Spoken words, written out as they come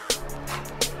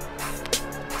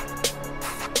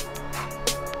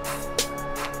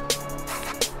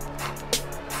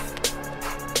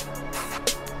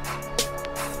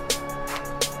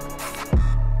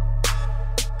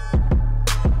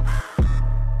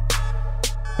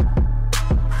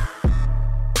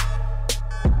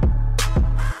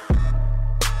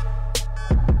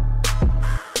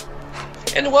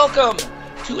and welcome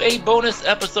to a bonus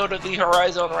episode of the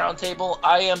Horizon Roundtable.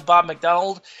 I am Bob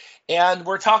McDonald, and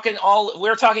we're talking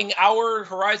our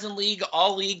Horizon League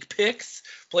all league picks,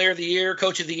 player of the year,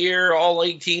 coach of the year, all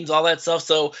league teams, all that stuff.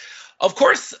 So, of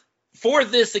course, for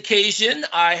this occasion,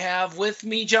 I have with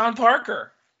me John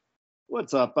Parker.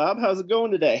 What's up, Bob? How's it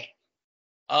going today?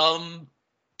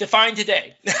 Define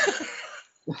today.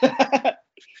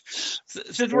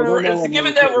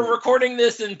 Given that we're recording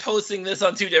this and posting this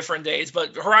on 2 different days,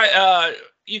 but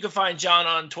you can find John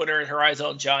on Twitter at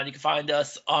Horizon John. You can find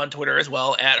us on Twitter as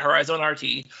well at Horizon RT.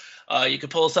 You can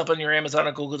pull us up on your Amazon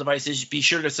or Google devices. Be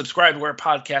sure to subscribe where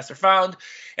podcasts are found.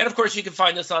 And, of course, you can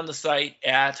find us on the site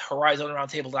at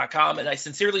horizonroundtable.com. And I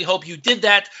sincerely hope you did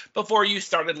that before you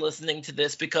started listening to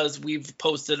this, because we've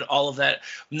posted all of that.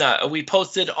 We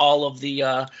posted all of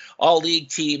the all-league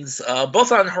teams,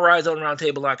 both on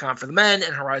horizonroundtable.com for the men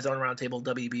and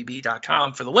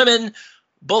horizonroundtablewbb.com for the women.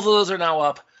 Both of those are now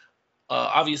up.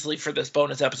 Obviously, for this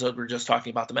bonus episode, we're just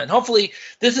talking about the men. Hopefully,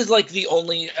 this is like the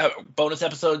only bonus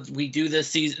episode we do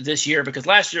this year, because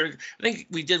last year I think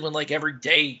we did one like every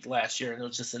day last year, and it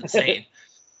was just insane.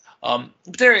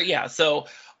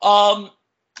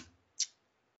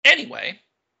 Anyway,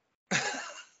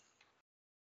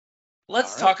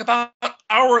 let's talk about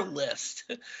our list.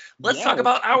 Let's talk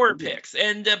about our picks.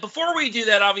 And before we do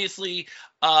that, obviously,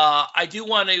 I do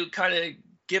want to kind of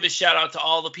give a shout out to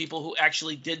all the people who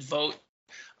actually did vote,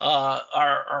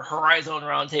 our Horizon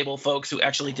Roundtable folks who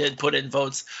actually did put in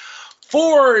votes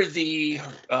for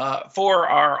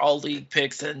our all league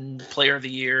picks and player of the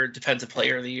year, defensive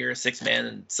player of the year, 6-man,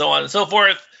 and so on and so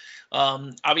forth.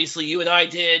 Obviously, you and I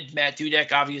did. Matt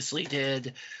Dudek obviously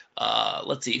did.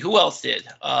 Let's see, who else did?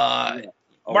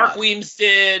 Mark Weems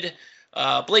did.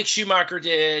 Blake Schumacher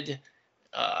did.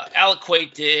 Alec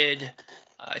Quake did.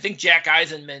 I think Jack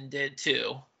Eisenman did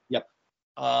too. Yep.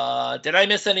 Did I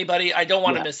miss anybody? I don't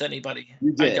want to miss anybody.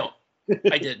 You did. I don't.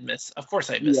 I did miss. Of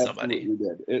course I missed somebody.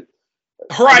 You did.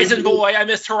 Horizon Boy. I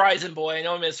missed Horizon Boy. I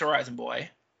know I missed Horizon Boy.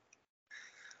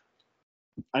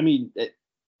 I mean,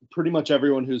 pretty much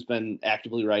everyone who's been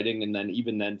actively writing, and then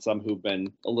even then some who've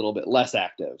been a little bit less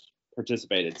active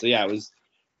participated. So yeah, it was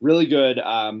really good.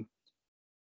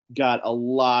 Got a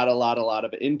lot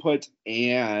of input,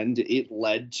 and it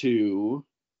led to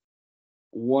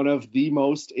one of the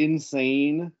most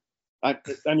insane, I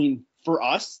mean, for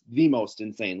us, the most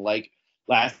insane. Like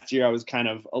last year, I was kind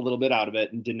of a little bit out of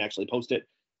it and didn't actually post it.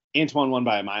 Antoine won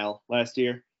by a mile last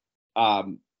year.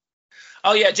 Oh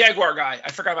yeah, Jaguar guy.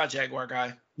 I forgot about Jaguar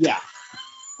guy. Yeah.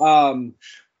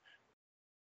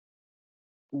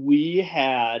 We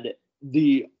had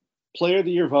the player of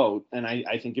the year vote, and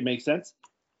I think it makes sense,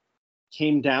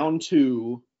 came down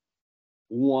to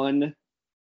one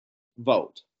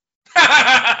vote.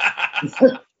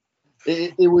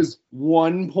 It was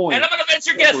 1 point. And I'm going to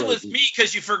venture guess it was me,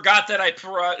 because you forgot that I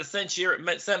sent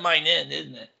mine in,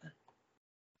 isn't it?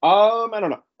 I don't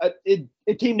know.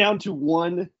 It came down to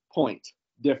 1 point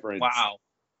difference. Wow.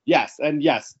 Yes, and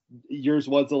yes, yours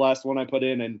was the last one I put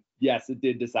in, and yes, it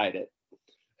did decide it.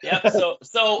 Yep.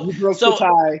 So you broke the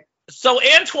tie. So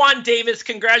Antoine Davis,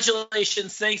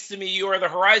 congratulations! Thanks to me, you are the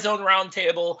Horizon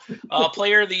Roundtable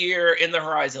Player of the Year in the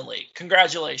Horizon League.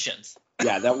 Congratulations!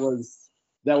 Yeah, that was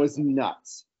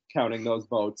nuts, counting those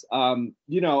votes. And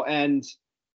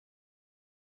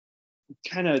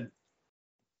kind of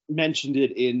mentioned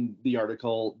it in the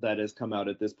article that has come out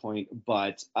at this point,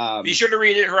 but be sure to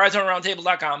read it.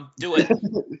 HorizonRoundtable.com. Do it.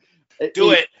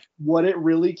 Do it. What it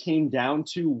really came down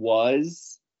to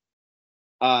was.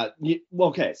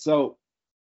 Okay, so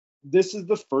this is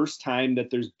the first time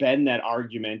that there's been that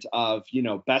argument of,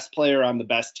 best player on the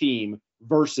best team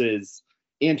versus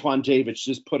Antoine Davis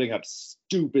just putting up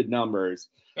stupid numbers.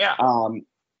 Yeah.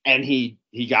 And he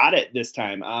got it this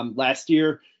time. Last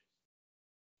year,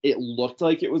 it looked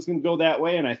like it was going to go that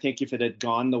way, and I think if it had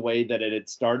gone the way that it had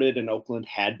started and Oakland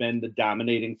had been the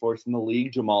dominating force in the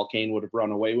league, Jamal Cain would have run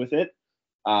away with it.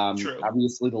 True.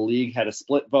 Obviously, the league had a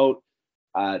split vote.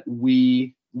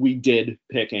 We did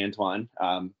pick Antoine.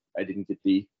 I didn't get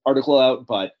the article out,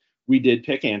 but we did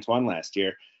pick Antoine last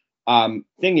year.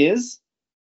 Thing is,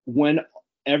 when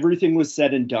everything was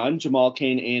said and done, Jamal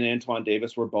Cain and Antoine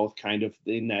Davis were both kind of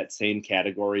in that same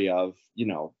category of,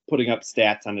 putting up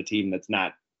stats on a team that's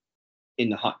not in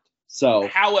the hunt. So,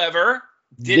 however,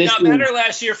 did not matter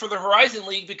last year for the Horizon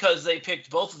League, because they picked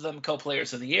both of them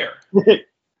co-players of the year.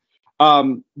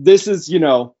 This is,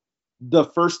 the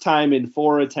first time in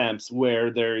 4 attempts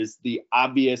where there's the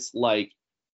obvious,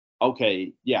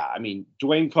 okay, yeah, I mean,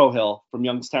 Dwayne Cohill from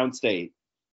Youngstown State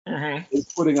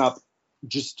is putting up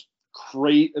just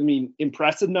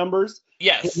impressive numbers.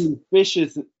 Yes.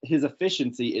 His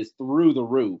efficiency is through the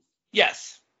roof.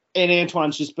 Yes. And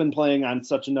Antoine's just been playing on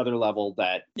such another level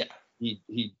that he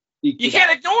you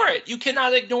can't ignore it. You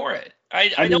cannot ignore it.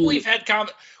 I know we've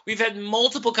had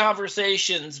multiple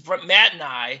conversations from Matt and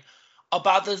I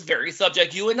about this very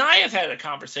subject. You and I have had a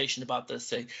conversation about this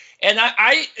thing. And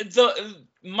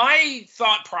my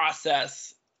thought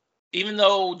process, even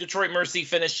though Detroit Mercy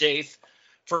finished 8th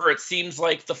for it seems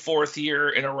like the 4th year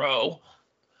in a row,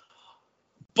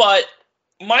 but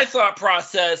my thought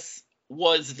process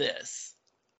was this.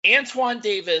 Antoine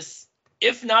Davis,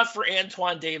 if not for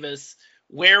Antoine Davis,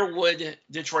 where would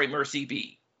Detroit Mercy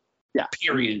be? Yeah.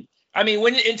 Period. I mean,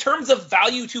 when in terms of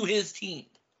value to his team.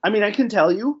 I mean, I can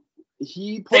tell you,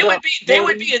 they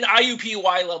would be in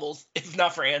IUPUI levels if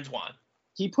not for Antoine.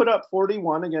 He put up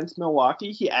 41 against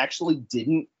Milwaukee. He actually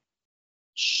didn't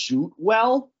shoot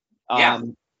well. Yeah.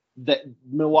 That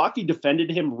Milwaukee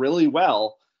defended him really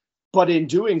well, but in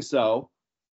doing so,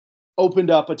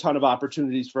 opened up a ton of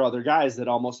opportunities for other guys that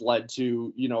almost led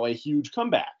to, a huge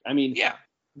comeback. I mean, yeah.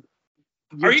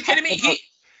 Are you kidding me?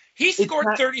 He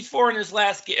scored 34 in his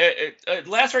last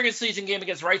regular season game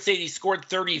against Wright State. He scored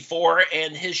 34,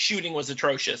 and his shooting was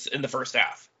atrocious in the first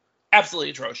half. Absolutely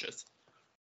atrocious.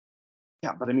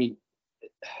 Yeah, but I mean,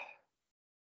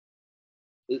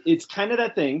 it's kind of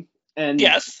that thing. And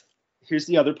yes, here's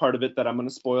the other part of it that I'm going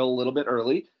to spoil a little bit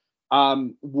early.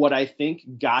 What I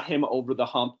think got him over the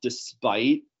hump,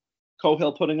 despite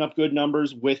Cohill putting up good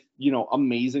numbers with,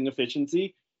 amazing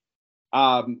efficiency.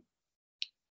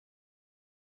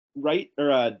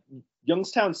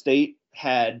 Youngstown State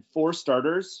had 4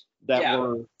 starters that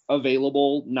were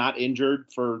available, not injured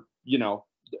for,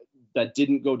 that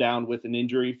didn't go down with an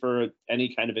injury for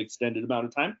any kind of extended amount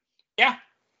of time. Yeah.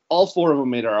 All 4 of them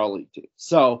made our all-league team.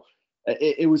 So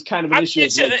it was kind of an issue.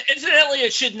 Incidentally,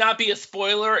 it should not be a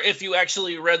spoiler if you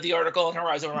actually read the article on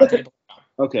Horizon Roundtable.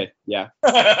 Okay, yeah.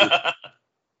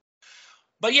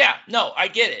 But yeah, no, I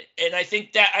get it. And I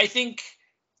think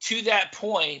to that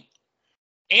point,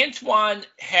 Antoine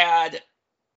had,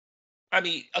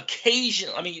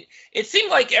 it seemed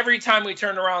like every time we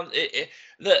turned around,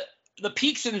 the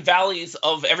peaks and valleys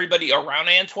of everybody around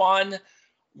Antoine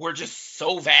were just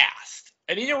so vast.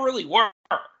 I mean, it really were.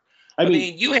 I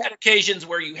mean, you had occasions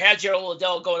where you had Gerald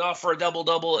Liddell going off for a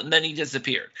double-double, and then he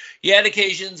disappeared. You had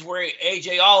occasions where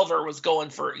A.J. Oliver was going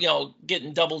for,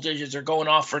 getting double digits or going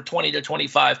off for 20 to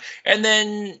 25. And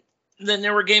then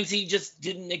there were games he just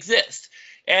didn't exist.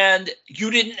 And you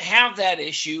didn't have that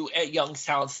issue at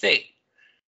Youngstown State.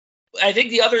 I think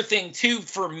the other thing, too,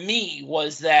 for me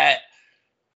was that,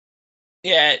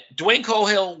 Dwayne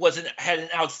Cohill had an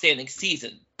outstanding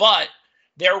season, but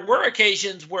there were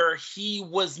occasions where he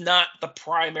was not the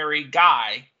primary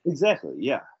guy. Exactly,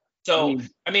 yeah. So,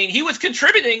 he was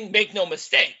contributing, make no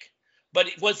mistake, but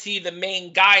was he the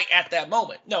main guy at that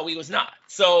moment? No, he was not.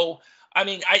 So,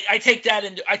 I took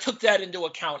that into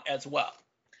account as well.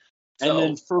 And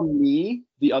then for me,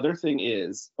 the other thing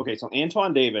is, so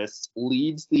Antoine Davis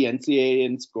leads the NCAA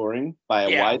in scoring by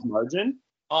a wide margin.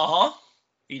 Uh-huh.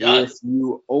 He does. If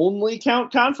you only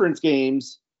count conference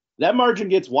games, that margin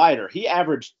gets wider. He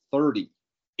averaged 30.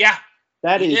 Yeah.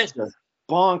 That is just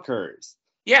bonkers.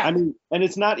 Yeah. And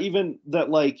it's not even that,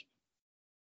 like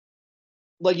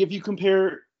if you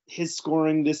compare his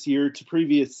scoring this year to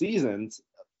previous seasons,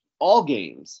 all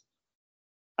games,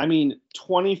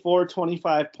 24,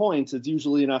 25 points is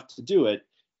usually enough to do it.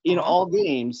 In all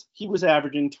games, he was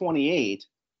averaging 28.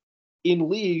 In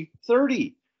league,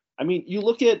 30. You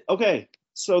look at,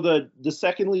 so the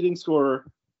second leading scorer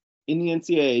in the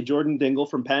NCAA, Jordan Dingle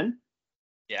from Penn.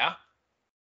 Yeah.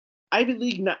 Ivy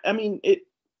League, not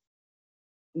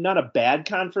a bad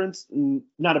conference,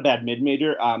 not a bad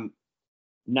mid-major,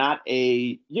 not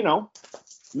a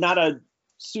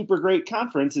super great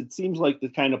conference. It seems like the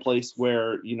kind of place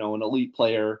where, an elite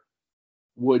player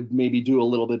would maybe do a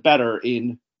little bit better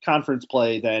in conference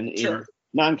play than in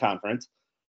non-conference.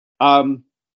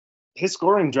 His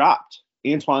scoring dropped.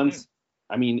 Antoine's,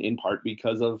 in part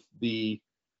because of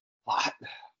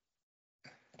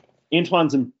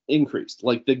Antoine's increased.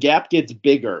 Like, the gap gets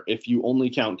bigger if you only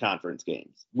count conference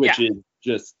games, which is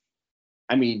just,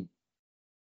 I'm a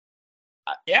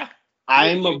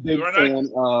big fan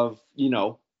of,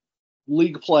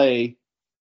 league play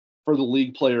for the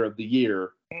league player of the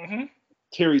year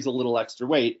carries a little extra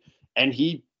weight. And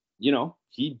he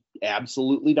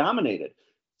absolutely dominated.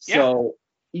 Yeah. So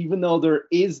even though there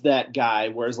is that guy,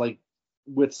 whereas like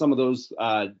with some of those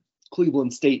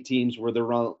Cleveland State teams where they're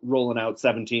rolling out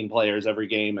 17 players every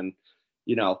game and,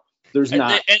 there's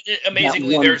not. And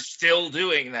amazingly, they're still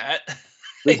doing that.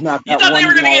 There's not you that thought they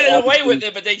were going to get away averaging- with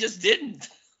it, but they just didn't.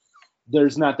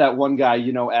 There's not that one guy,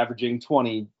 averaging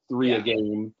 23 Yeah. a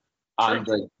game on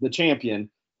True. the champion,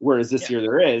 whereas this Yeah. year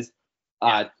there is.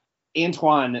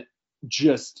 Antoine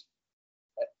just,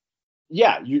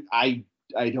 I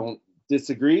don't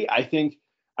disagree. I think,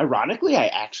 ironically, I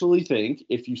actually think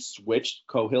if you switched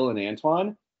Cahill and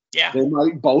Antoine, Yeah. they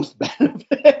might both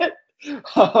benefit.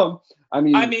 I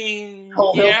mean,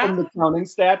 Cahill yeah. from the counting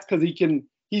stats, because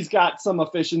he's got some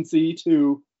efficiency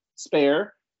to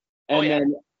spare.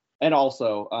 And and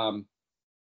also,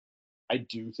 I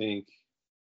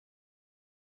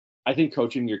think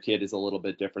coaching your kid is a little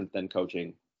bit different than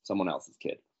coaching someone else's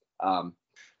kid.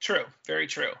 True. Very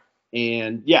true.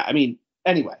 And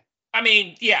anyway.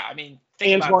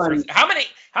 Think about it. How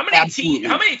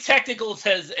many technicals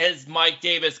has Mike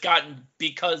Davis gotten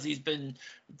because he's been?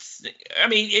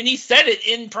 And he said it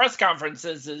in press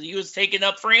conferences that he was taking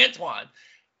up for Antoine,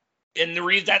 and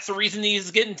that's the reason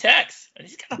he's getting texts. And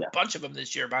he's got a bunch of them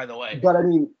this year, by the way. But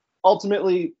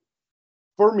ultimately,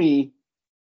 for me,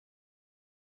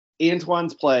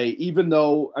 Antoine's play, even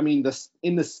though in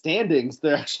the standings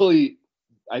they're actually,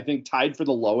 I think, tied for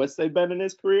the lowest they've been in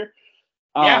his career.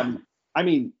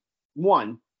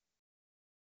 One,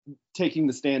 taking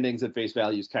the standings at face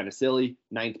value is kind of silly.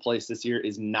 9th place this year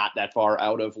is not that far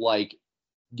out of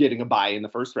getting a bye in the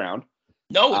first round.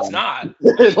 No, it's not.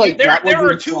 There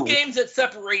are 2 games that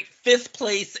separate 5th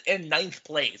place and 9th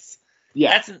place.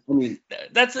 Yeah,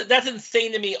 that's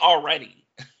insane to me already.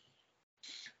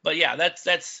 But yeah, that's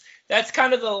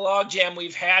kind of the logjam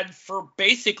we've had for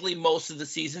basically most of the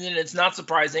season, and it's not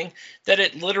surprising that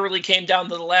it literally came down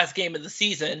to the last game of the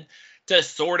season to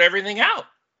sort everything out.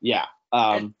 Yeah.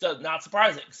 It's not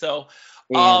surprising. So,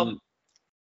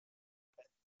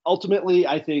 ultimately,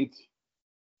 I think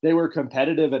they were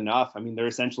competitive enough. They're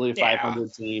essentially a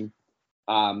 500 team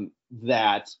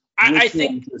that I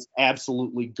think is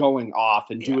absolutely going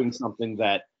off and doing something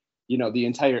that, the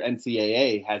entire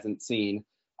NCAA hasn't seen.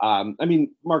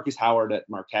 Marcus Howard at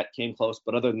Marquette came close,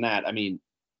 but other than that,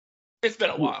 it's been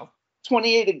a while.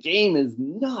 28 a game is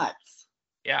nuts.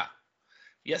 Yeah.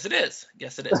 Yes, it is.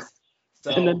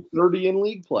 So, and then 30 in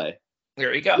league play.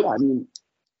 There you go.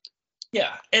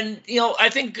 Yeah, and I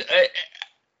think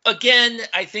again,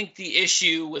 I think the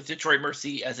issue with Detroit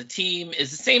Mercy as a team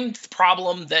is the same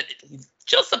problem that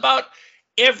just about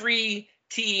every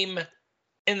team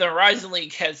in the Horizon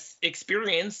League has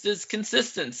experienced, is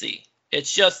consistency.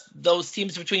 It's just those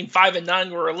teams between 5 and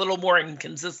 9 were a little more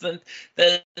inconsistent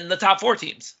than the top 4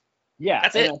 teams. Yeah,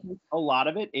 that's it. I think a lot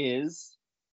of it is,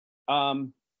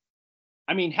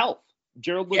 health.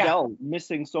 Gerald Liddell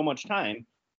missing so much time.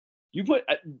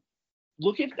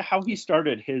 Look at how he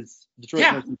started his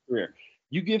Detroit Mercy career.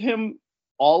 You give him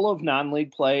all of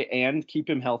non-league play and keep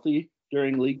him healthy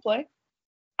during league play,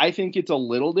 I think it's a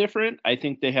little different. I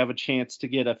think they have a chance to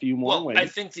get a few more wins. I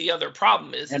think the other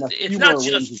problem is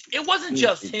it wasn't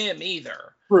just him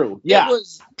either. True. Yeah. It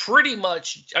was pretty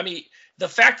much, the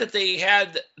fact that they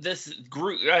had this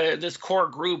group, this core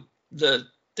group,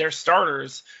 their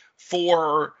starters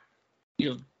for,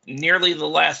 nearly the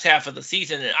last half of the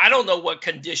season. And I don't know what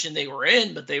condition they were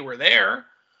in, but they were there.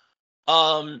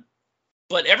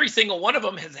 But every single one of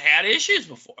them has had issues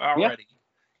before already.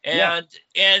 Yeah.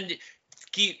 And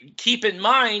keep in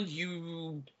mind,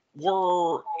 you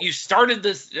started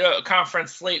this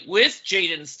conference slate with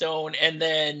Jaden Stone, and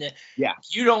then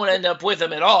you don't end up with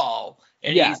him at all,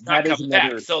 and he's not coming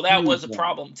back. So that was a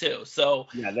problem too. So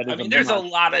there's a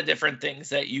lot of different things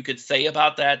that you could say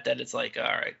about that it's like, all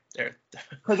right, there.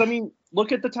 Because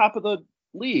look at the top of the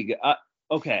league.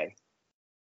 Okay,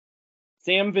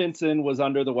 Sam Vinson was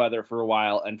under the weather for a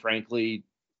while, and frankly,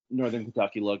 Northern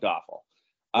Kentucky looked awful.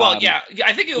 Well,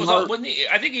 I think it was. Wasn't he?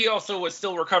 I think he also was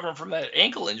still recovering from that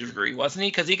ankle injury, wasn't he?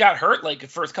 Because he got hurt the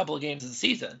first couple of games of the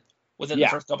season. Within the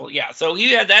first couple, so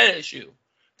he had that issue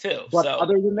too. But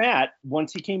other than that,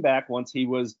 once he came back, once he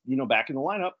was back in the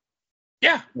lineup,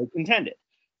 they contended.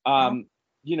 Shamar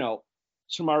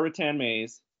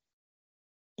Rattan-Mays,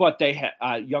 but they had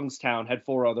Youngstown had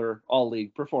 4 other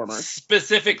all-league performers.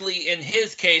 Specifically, in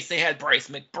his case, they had Bryce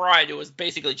McBride, who was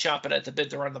basically chomping at the bit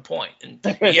to run the point, and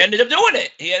he ended up doing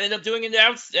it. He ended up doing it.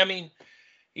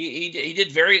 He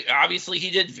did he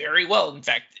did very well. In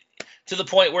fact, to the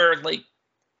point where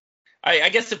I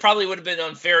guess it probably would have been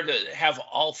unfair to have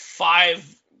all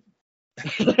 5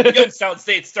 Youngstown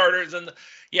State starters, and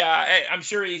I'm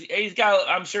sure he's got.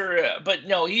 I'm sure, but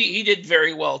no, he did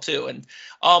very well too. And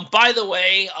by the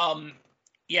way,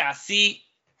 see,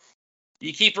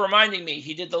 you keep reminding me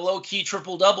he did the low key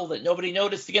triple double that nobody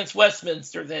noticed against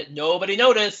Westminster. That nobody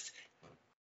noticed.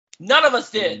 None of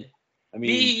us did. I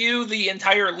mean, me, you, the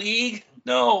entire league?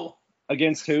 No.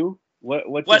 Against who?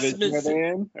 What division are they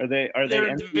in? Are they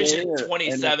They're NBA division or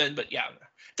 27, but yeah.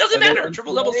 Doesn't matter.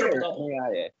 Triple double, triple double.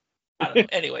 I don't know.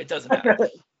 Anyway, it doesn't matter.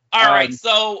 All right,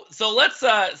 so let's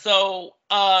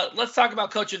talk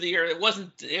about Coach of the Year.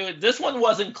 This one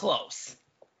wasn't close.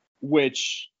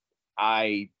 Which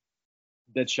that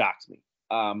shocks me.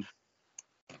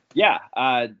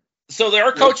 So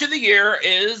their Coach of the Year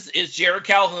is Jared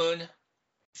Calhoun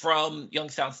from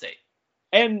Youngstown State.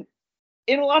 And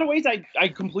in a lot of ways, I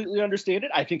completely understand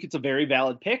it. I think it's a very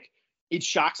valid pick. It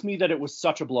shocks me that it was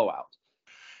such a blowout.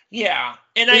 Yeah,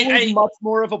 and it was much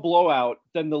more of a blowout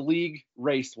than the league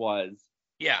race was.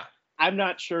 Yeah, I'm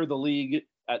not sure the league.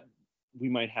 We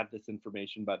might have this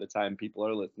information by the time people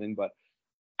are listening, but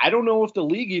I don't know if the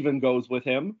league even goes with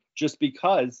him, just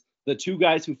because the two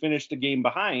guys who finished the game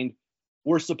behind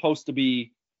were supposed to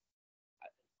be,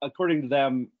 according to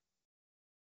them.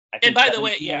 And by the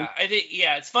way,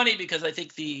 it's funny because I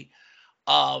think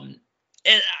and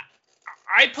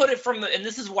I put it and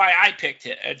this is why I picked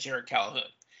it at Jared Calhoun,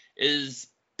 is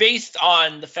based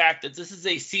on the fact that this is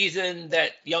a season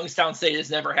that Youngstown State has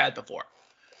never had before.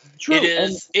 True.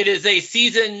 It is a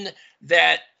season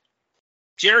that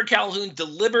Jared Calhoun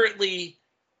deliberately,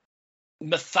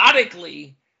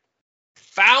 methodically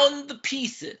found the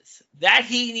pieces that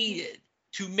he needed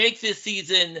to make this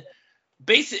season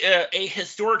a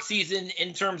historic season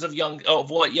in terms of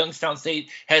what Youngstown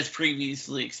State has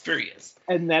previously experienced.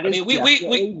 And that is,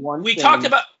 we talked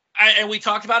about, and we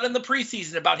talked about in the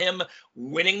preseason about him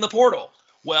winning the portal.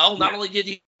 Well, not only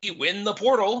did he win the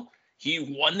portal, he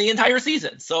won the entire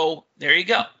season. So there you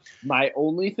go. My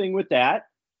only thing with that,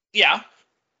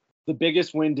 the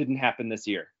biggest win didn't happen this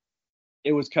year.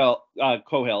 It was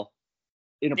Cohill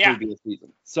in a previous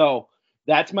season. So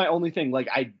that's my only thing. Like,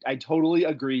 I totally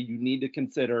agree. You need to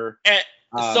consider. He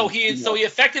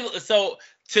effectively,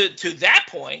 to that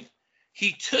point,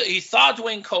 he saw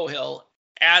Dwayne Cohill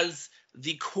as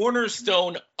the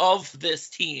cornerstone of this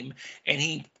team, and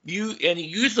he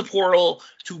used the portal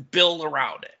to build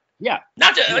around it. Yeah.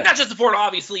 Not just the portal.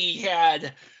 Obviously, he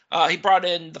brought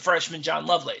in the freshman John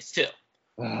Lovelace too.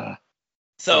 Yeah.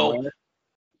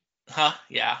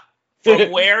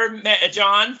 From where,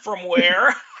 John? From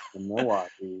where? From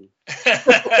Milwaukee.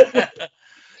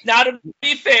 Now to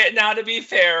be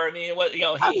fair, I mean,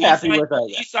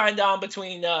 he signed on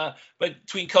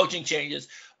between coaching changes.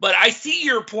 But I see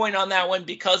your point on that one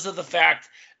because of the fact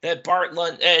that Bart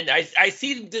Lundy, and I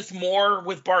see this more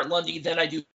with Bart Lundy than I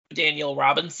do Daniel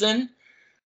Robinson.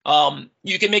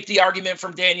 You can make the argument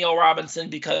from Daniel Robinson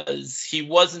because he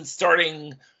wasn't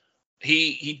starting.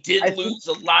 He did lose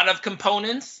a lot of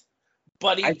components,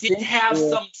 but he did have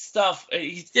some stuff.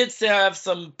 He did have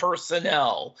some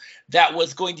personnel that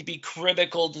was going to be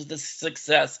critical to the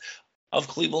success of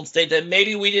Cleveland State that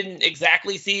maybe we didn't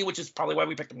exactly see, which is probably why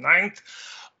we picked him ninth.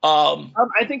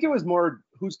 I think it was more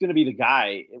who's going to be the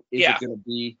guy. Is it going to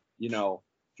be,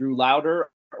 Drew Louder,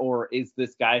 or is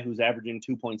this guy who's averaging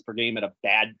 2 points per game at a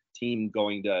bad team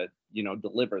going to,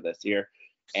 deliver this year?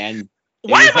 And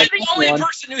why am I the only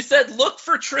person who said look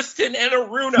for Tristan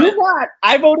Enaruna? You're not.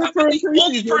 I voted for him preseason. The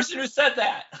only person who said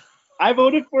that. I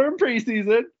voted for him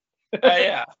preseason.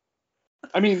 Yeah.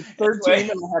 I mean, third team,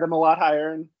 and I had him a lot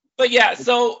higher. But yeah,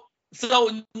 so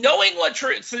knowing what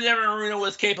Tristan Enaruna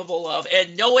was capable of,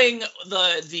 and knowing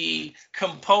the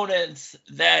components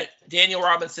that Daniel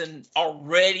Robinson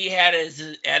already had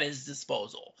at his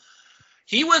disposal,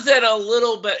 he was in a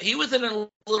little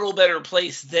better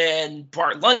place than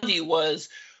Bart Lundy was,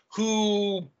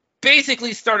 who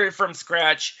basically started from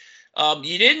scratch.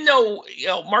 You didn't know,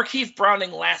 Markeith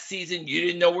Browning last season. You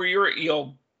didn't know where you were,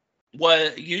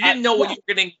 what you were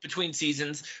getting between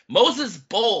seasons. Moses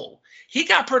Bull, he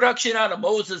got production out of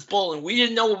Moses Bull, and we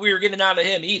didn't know what we were getting out of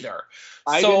him either.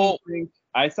 I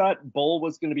thought Bull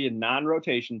was going to be a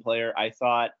non-rotation player. I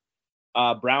thought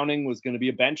Browning was going to be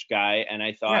a bench guy, and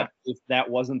I thought if that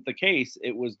wasn't the case,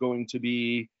 it was going to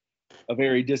be a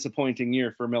very disappointing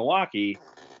year for Milwaukee.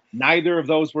 Neither of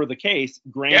those were the case.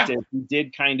 Granted, he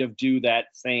did kind of do that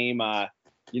same,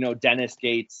 Dennis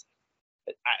Gates.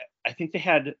 I think they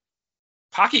had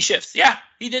hockey shifts. Yeah,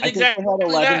 he did exactly. They had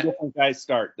 11 different guys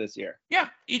start this year. Yeah,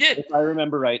 he did. If I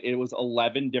remember right, it was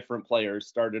 11 different players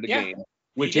started a game,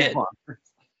 which is fun.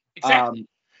 Exactly.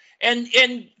 And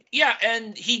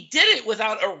he did it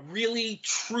without a really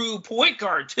true point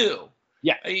guard too.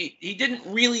 Yeah. He didn't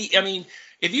really. I mean,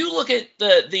 if you look at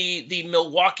the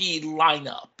Milwaukee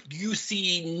lineup, you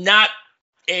see not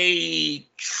a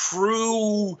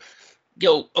true,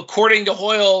 according to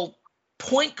Hoyle,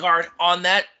 point guard on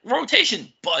that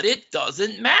rotation, but it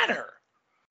doesn't matter.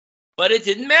 But it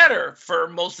didn't matter for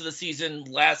most of the season,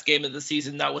 last game of the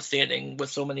season notwithstanding,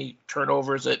 with so many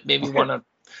turnovers that made me want to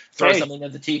throw something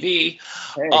at the TV.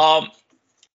 It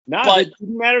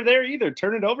didn't matter there either.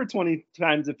 Turn it over 20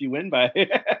 times if you win by.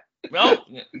 Well,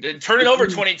 turn it over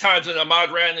 20 times when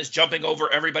Ahmad Ran is jumping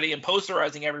over everybody and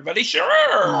posterizing everybody.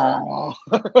 Sure.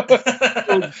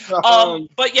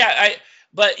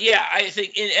 But yeah, I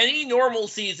think in any normal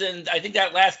season, I think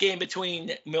that last game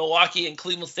between Milwaukee and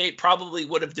Cleveland State probably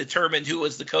would have determined who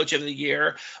was the coach of the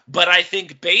year. But I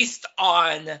think based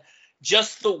on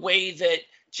just the way that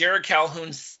Jerrod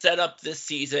Calhoun set up this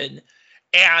season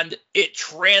and it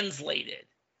translated,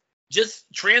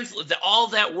 all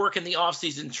that work in the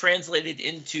offseason translated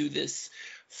into this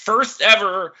first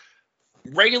ever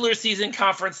regular season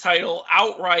conference title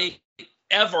outright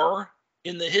ever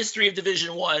in the history of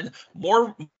Division I.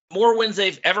 More wins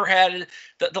they've ever had.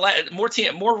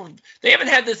 They haven't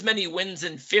had this many wins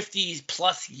in 50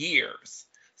 plus years.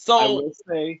 So I will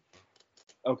say,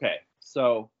 okay,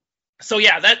 so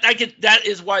yeah, that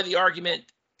is why the argument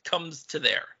comes to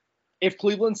there. If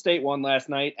Cleveland State won last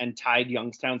night and tied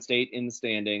Youngstown State in the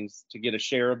standings to get a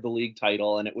share of the league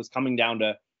title, and it was coming down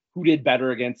to who did better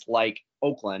against like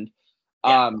Oakland,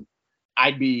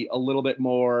 I'd be a little bit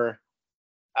more.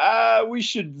 We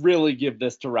should really give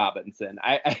this to Robinson.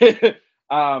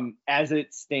 As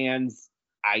it stands,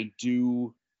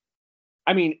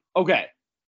 okay.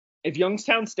 If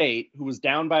Youngstown State, who was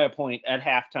down by a point at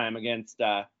halftime against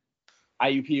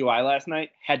IUPUI last night,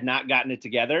 had not gotten it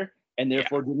together and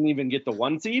therefore didn't even get the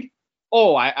 1 seed,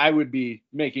 I would be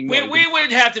making noise. We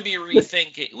would have to be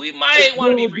rethinking. We might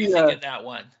want to be rethinking that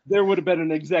one. There would have been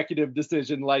an executive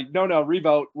decision like, no,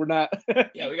 revote. We're not.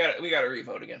 Yeah, we got to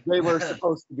revote again. They were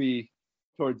supposed to be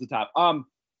towards the top.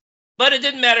 But it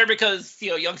didn't matter because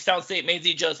Youngstown State made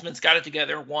the adjustments, got it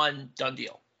together, won, done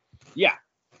deal. Yeah.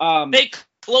 They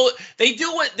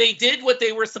did what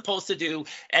they were supposed to do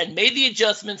and made the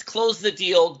adjustments, closed the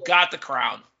deal, got the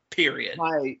crown. Period.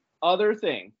 My other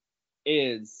thing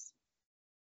is,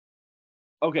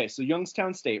 okay, so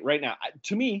Youngstown State right now,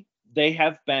 to me, they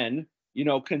have been,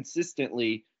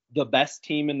 consistently the best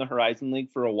team in the Horizon League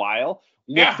for a while.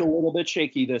 Looked a little bit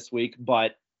shaky this week,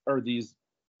 or these,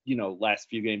 last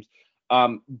few games.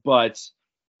 But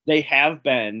they have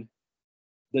been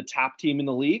the top team in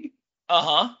the league.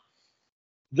 Uh-huh.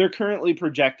 They're currently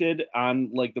projected on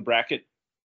like the bracket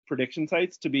prediction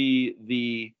sites to be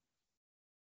the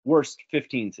worst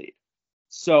 15 seed.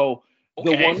 So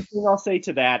the one thing I'll say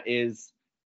to that is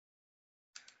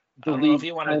I don't know if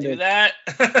you want to do that.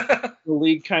 The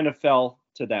league kind of fell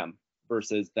to them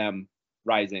versus them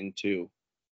rising to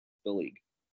the league.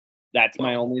 That's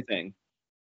my only thing.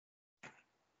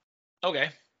 Okay.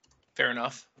 Fair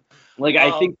enough.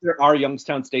 I think there are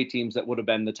Youngstown State teams that would have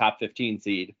been the top 15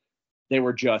 seed. They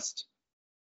were just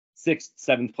 6th,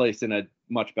 7th place in a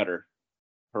much better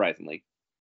Horizon League.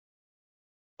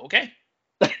 Okay.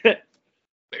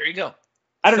 There you go.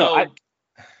 I don't know.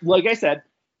 Like I said,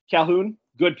 Calhoun,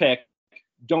 good pick.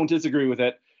 Don't disagree with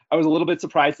it. I was a little bit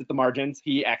surprised at the margins.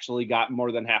 He actually got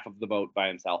more than half of the vote by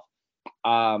himself.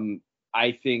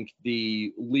 I think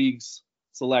the league's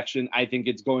selection, I think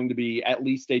it's going to be at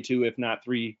least a 2, if not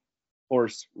 3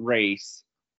 horse race.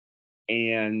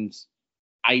 And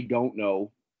I don't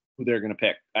know who they're going to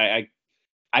pick. I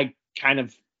kind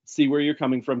of see where you're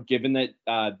coming from, given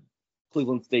that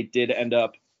Cleveland State did end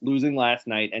up losing last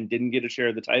night and didn't get a share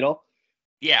of the title.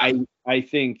 Yeah. I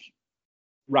think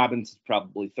Robinson's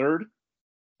probably 3rd.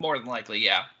 More than likely,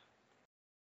 yeah.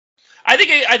 I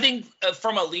think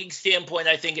from a league standpoint,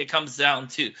 I think it comes down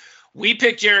to we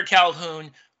picked Jerrod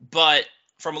Calhoun, but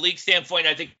from a league standpoint,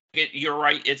 I think you're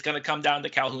right. It's going to come down to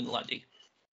Calhoun Lundy.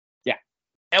 Yeah.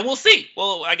 And we'll see.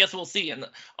 Well, I guess we'll see.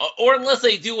 Or unless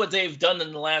they do what they've done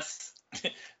in the last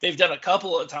they've done a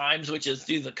couple of times, which is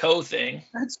do the co thing.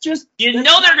 That's just they're going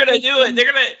to do it.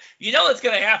 They're going to it's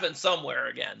going to happen somewhere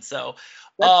again. So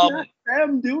that's not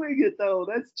them doing it though.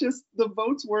 That's just the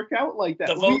votes work out like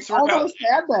that. We almost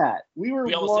had that. We were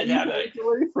one vote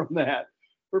away from that.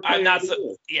 I'm not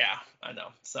so, yeah, I know.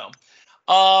 So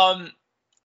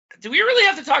do we really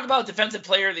have to talk about Defensive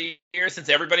Player of the Year since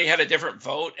everybody had a different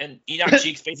vote and Enoch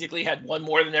Cheeks basically had one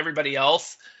more than everybody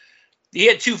else? He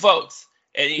had 2 votes.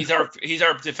 And he's our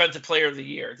Defensive Player of the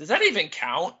Year. Does that even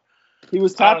count? He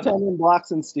was top 10 in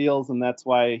blocks and steals, and that's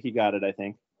why he got it, I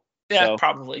think. Yeah, so,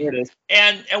 probably. There it is.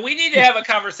 And we need to have a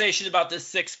conversation about this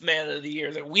 6th man of the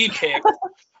year that we picked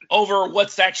over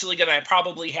what's actually going to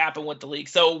probably happen with the league.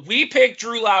 So we picked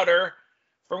Drew Louder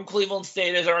from Cleveland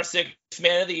State as our 6th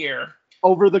man of the year.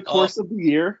 Over the course of the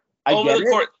year.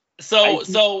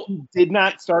 So he did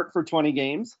not start for 20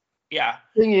 games. Yeah.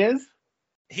 Thing is,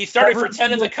 He started for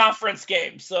 10 of the conference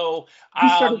games. So he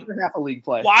started for half a league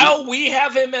play. While we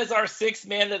have him as our sixth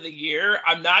man of the year,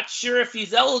 I'm not sure if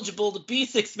he's eligible to be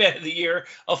sixth man of the year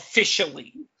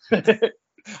officially.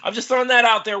 I'm just throwing that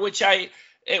out there, which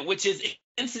is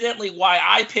incidentally why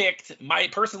I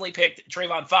personally picked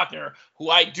Trayvon Faulkner, who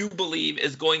I do believe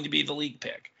is going to be the league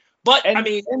pick. But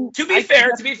to be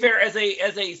fair, as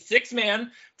a sixth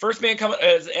man, first man coming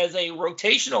as a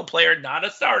rotational player, not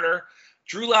a starter,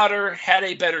 Drew Lauder had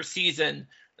a better season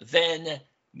than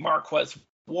Marquez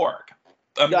Warg.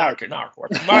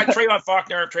 Trayvon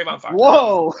Faulkner.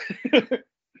 Whoa.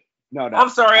 No. I'm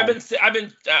sorry.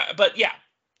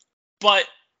 But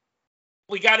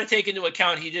we got to take into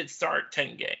account he did start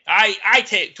 10 games.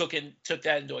 I took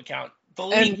that into account. The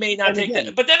league may not take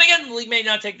that, but then again, the league may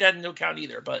not take that into account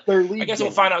either. But I guess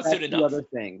we'll find out soon enough. Other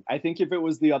thing, I think if it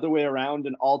was the other way around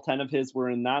and all 10 of his were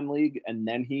in non-league and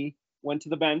then he went to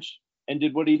the bench and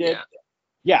did what he did,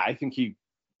 I think he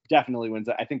definitely wins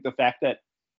it. I think the fact that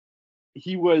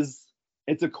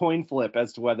it's a coin flip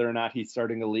as to whether or not he's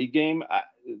starting a league game.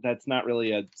 That's not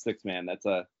really a sixth man. That's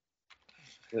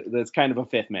kind of a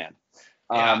fifth man.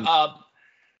 And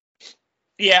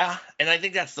I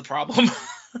think that's the problem.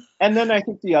 And then I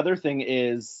think the other thing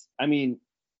is,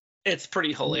 it's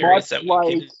pretty hilarious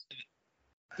that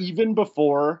even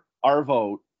before our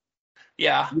vote.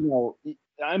 Yeah.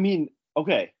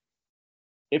 Okay.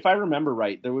 If I remember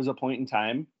right, there was a point in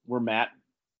time where Matt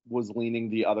was leaning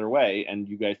the other way, and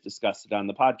you guys discussed it on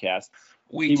the podcast.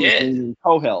 He was leaning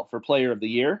Cohill for Player of the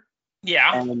Year.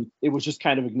 Yeah. And it was just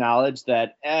kind of acknowledged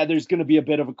that there's going to be a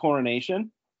bit of a coronation.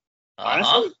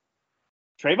 Honestly,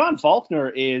 Trayvon Faulkner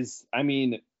is,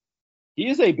 he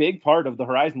is a big part of the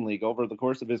Horizon League over the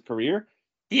course of his career.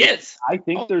 He is. I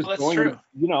think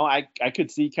I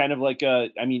could see kind of like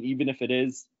even if it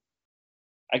is,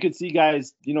 I could see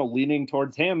guys, leaning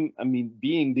towards him.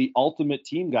 Being the ultimate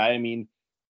team guy.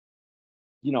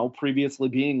 Previously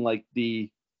being like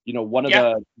the, one of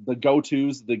the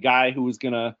go-tos, the guy who was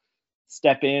going to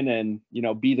step in and,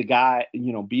 be the guy,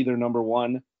 be their number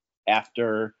one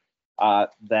after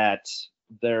that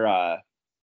their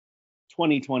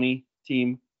 2020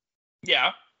 team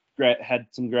had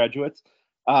some graduates.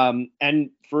 And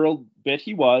for a bit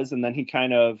he was, and then he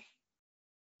kind of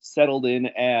settled in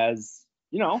as,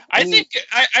 I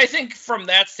think from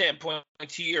that standpoint,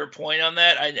 to your point on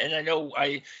that,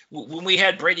 when we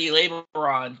had Brady Labor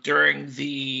on during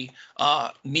the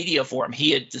media forum,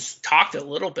 he had just talked a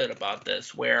little bit about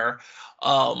this, where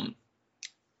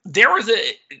there was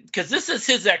because this is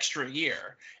his extra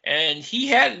year, and he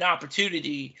had an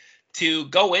opportunity to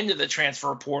go into the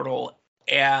transfer portal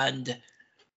and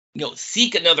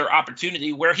seek another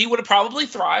opportunity where he would have probably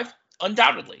thrived,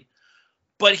 undoubtedly.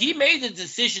 But he made the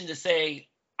decision to say,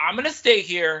 I'm going to stay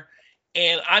here,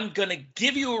 and I'm going to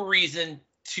give you a reason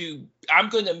I'm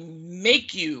going to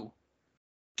make you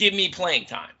give me playing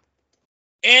time.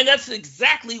 And that's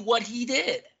exactly what he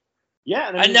did.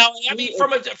 Yeah.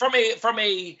 From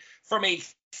a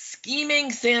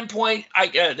scheming standpoint,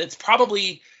 it's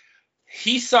probably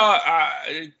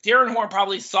Darren Horn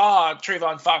probably saw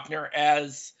Trayvon Faulkner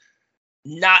as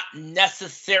not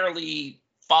necessarily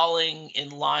falling in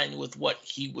line with what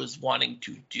he was wanting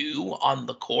to do on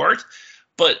the court.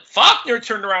 But Faulkner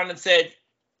turned around and said,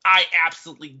 I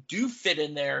absolutely do fit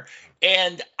in there,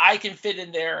 and I can fit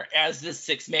in there as this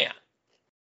sixth man.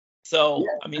 So,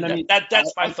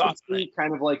 that's my thoughts.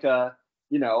 Kind of like a,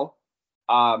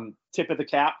 tip of the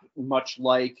cap, much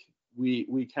like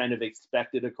we kind of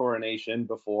expected a coronation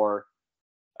before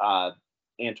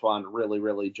Antoine really,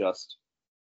 really just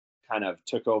kind of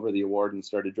took over the award and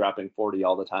started dropping 40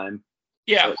 all the time.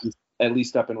 Yeah. At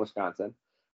least up in Wisconsin.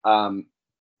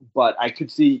 But I could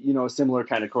see, a similar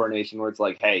kind of coronation where it's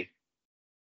like, hey,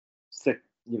 sick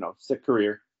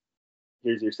career.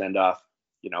 Here's your send off,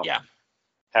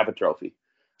 have a trophy.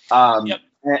 And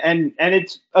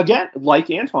it's, again, like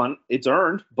Antoine, it's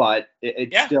earned, but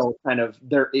it's still kind of,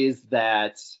 there is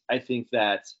that, I think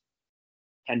that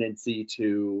tendency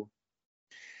to,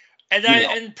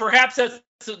 and perhaps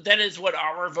that is what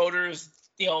our voters,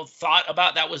 thought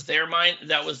about. That was their mind.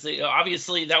 That was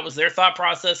obviously that was their thought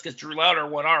process, because Drew Lauder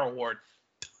won our award.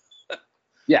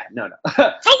 Yeah, no.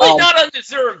 Totally not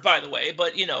undeserved, by the way.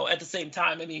 But, at the same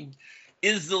time,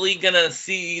 is the league going to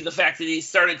see the fact that he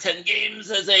started 10 games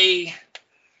as you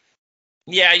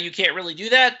can't really do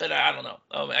that, but I don't know.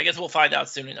 I guess we'll find out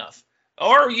soon enough.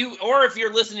 Or if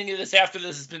you're listening to this after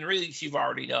this has been released, you've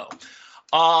already know.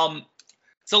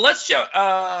 So let's show.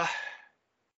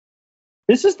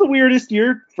 This is the weirdest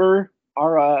year for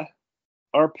our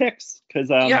picks, because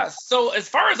So as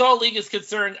far as all league is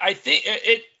concerned, I think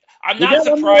I'm not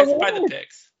surprised by the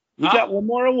picks. We got one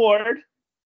more award.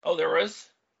 Oh, there was?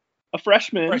 A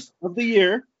freshman of the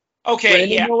year. Okay,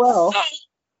 Brandon Noel.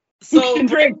 So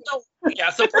Brandon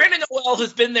Noel,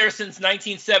 who's been there since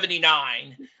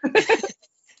 1979,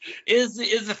 is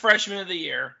the freshman of the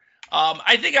year.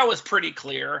 I think I was pretty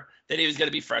clear that he was going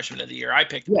to be freshman of the year. I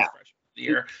picked him as freshman of the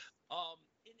year.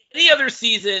 In any other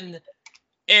season,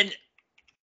 and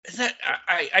is that?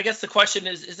 I guess the question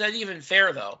is that even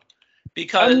fair though?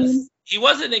 Because he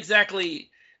wasn't exactly.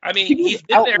 I mean, he's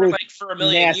been there like for a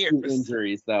million years.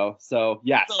 Injuries though, so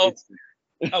yes.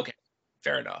 Okay,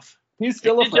 fair enough. He's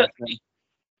still a freshman.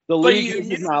 The league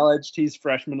has acknowledged he's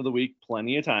freshman of the week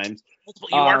plenty of times.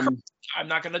 You are correct. I'm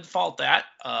not going to default that.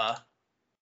 Yeah,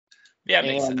 it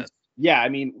makes sense. Yeah, I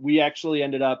mean, we actually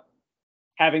ended up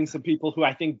having some people who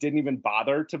I think didn't even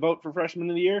bother to vote for freshman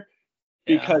of the year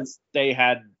because they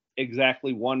had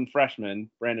exactly one freshman,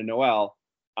 Brandon Noel,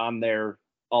 on their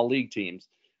all-league teams.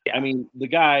 Yeah. I mean, the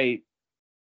guy,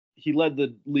 he led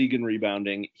the league in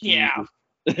rebounding.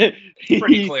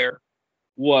 Pretty clear.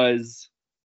 He was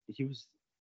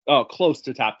close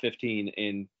to top 15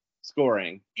 in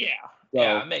scoring. Yeah.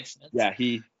 So, it makes sense. Yeah,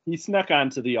 he snuck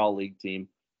onto the all-league team.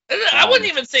 I wouldn't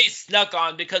even say snuck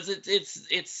on because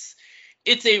it's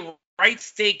a right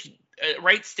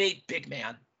state big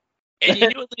man, and you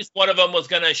knew at least one of them was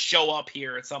going to show up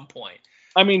here at some point.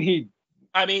 I mean,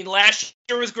 last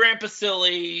year was Grant Basile.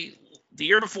 The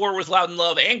year before was Loudon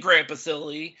Love and Grant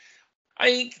Basile. You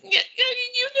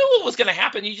knew what was going to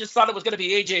happen. You just thought it was going to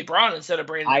be A.J. Brown instead of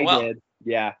Brandon Noel. I did,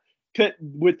 yeah.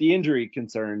 With the injury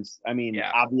concerns, I mean,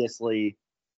 obviously,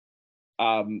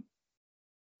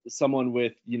 someone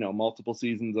with, multiple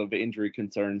seasons of injury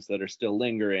concerns that are still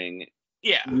lingering,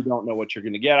 you don't know what you're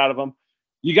going to get out of them.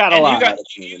 You got a lot.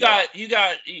 You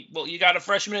got a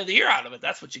freshman of the year out of it.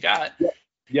 That's what you got.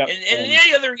 Yep. And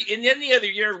in any other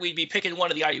year, we'd be picking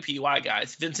one of the IUPUI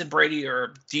guys, Vincent Brady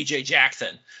or DJ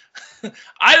Jackson.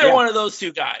 Either one of those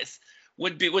two guys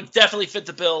would definitely fit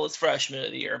the bill as freshman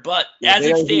of the year. But as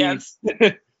it stands,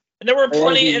 and there were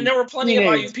plenty of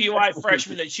IUPUI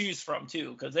freshmen to choose from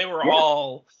too, because they were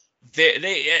all they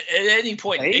at any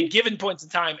point, at given points in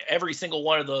time, every single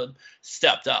one of them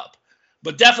stepped up.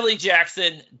 But definitely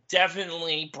Jackson,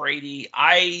 definitely Brady.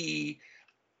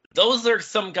 Those are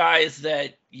some guys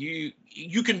that you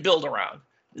can build around.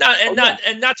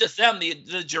 Not just them.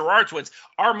 The Girard twins.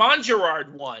 Armand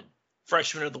Girard won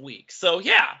freshman of the week. So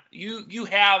yeah, you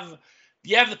have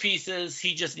the pieces.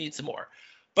 He just needs some more.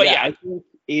 But I think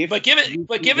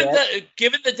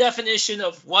given the definition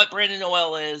of what Brandon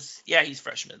Noel is, he's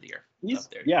freshman of the year. He's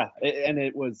up there. Yeah, and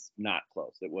it was not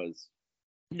close. It was.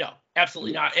 No,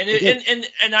 absolutely not. And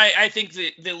I think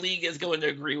the league is going to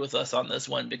agree with us on this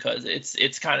one because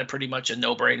it's kind of pretty much a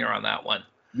no-brainer on that one.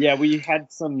 Yeah, we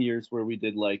had some years where we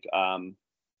did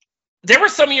there were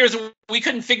some years we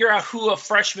couldn't figure out who a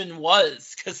freshman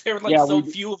was because there were so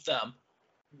few of them.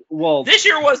 Well, this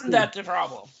year wasn't that the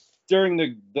problem.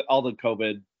 During all the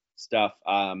COVID stuff,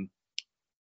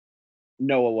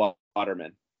 Noah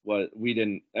Waterman we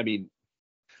didn't. I mean,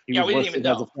 he was listed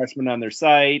as a freshman on their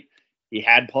site. He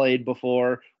had played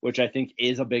before, which I think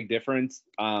is a big difference.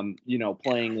 Playing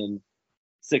in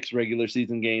 6 regular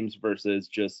season games versus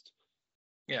just.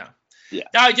 Yeah.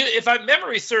 Now, if my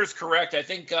memory serves correct, I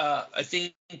think the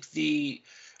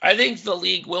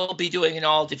league will be doing an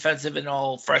all defensive and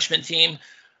all freshman team.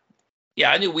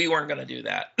 Yeah, I knew we weren't going to do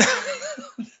that.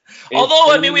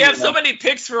 Although, we have so many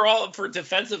picks for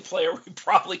defensive player, we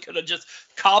probably could have just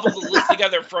cobbled the list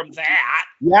together from that.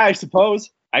 Yeah, I suppose.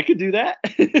 I could do that.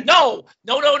 No.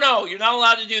 You're not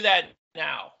allowed to do that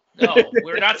now. No,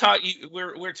 we're not talking.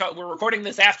 We're recording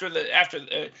this after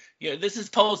this is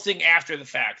posting after the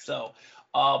fact. So,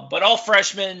 but all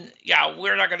freshmen,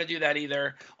 we're not going to do that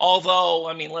either. Although,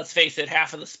 let's face it,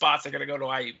 half of the spots are going to go to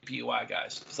IUPUI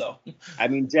guys. So,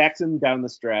 Jackson down the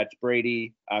stretch.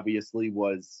 Brady obviously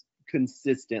was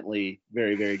consistently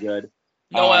very, very good.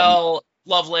 Noel,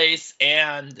 Lovelace,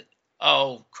 and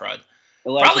crud.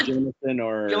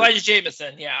 Elijah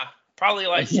Jameson, yeah. Probably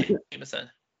Elijah Jameson.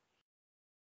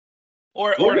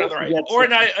 Or another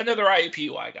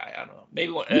IUPUI guy. I don't know.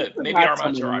 Maybe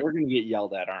Armand Girard. We're going to get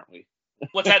yelled at, aren't we?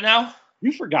 What's that now?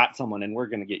 You forgot someone, and we're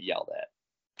going to get yelled at.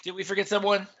 Did we forget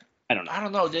someone? I don't know. I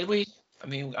don't know. Did we? I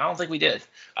don't think we did.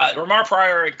 Ramar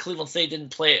Pryor at Cleveland State didn't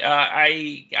play.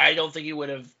 I don't think he would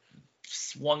have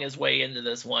swung his way into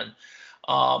this one.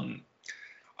 Northern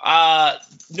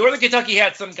Kentucky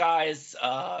had some guys,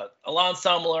 Alon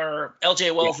Sumler,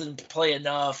 LJ Wells didn't play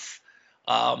enough.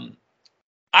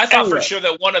 I thought for sure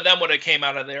that one of them would have came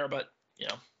out of there, but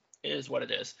it is what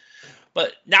it is.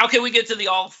 But now can we get to the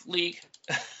all league?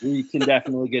 We can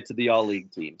definitely get to the all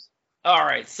league teams. All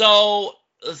right. So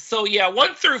yeah,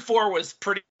 1 through 4 was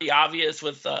pretty obvious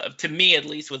with to me at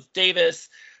least, with Davis,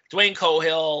 Dwayne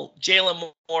Cohill,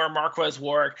 Jalen Moore, Marquez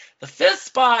Warwick. The 5th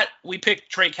spot we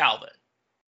picked Trey Calvin,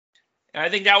 and I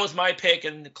think that was my pick,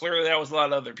 and clearly that was a lot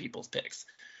of other people's picks.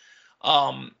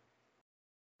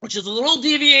 Which is a little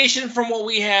deviation from what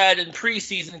we had in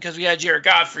preseason because we had Jared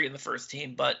Godfrey in the first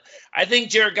team, but I think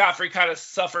Jared Godfrey kind of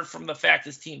suffered from the fact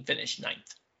his team finished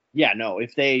 9th. Yeah, no,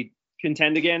 if they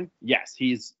contend again, yes,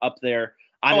 he's up there.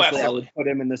 Honestly, I would put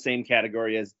him in the same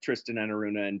category as Tristan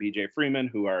Enaruna and BJ Freeman,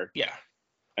 who are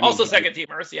also second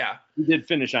teamers. Yeah, he did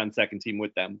finish on second team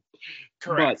with them.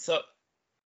 Correct. But so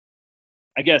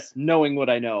I guess knowing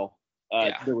what I know,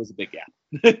 there was a big gap.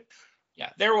 Yeah,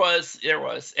 there was,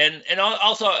 and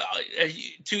also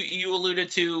you alluded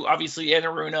to, obviously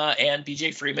Enaruna and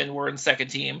BJ Freeman were in second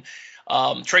team.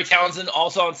 Trey Townsend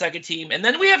also on second team, and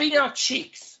then we have Enoch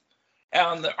Cheeks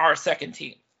on our second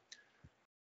team,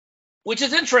 which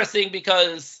is interesting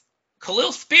because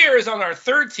Khalil Spear is on our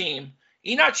third team.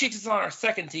 Enoch Cheeks is on our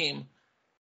second team.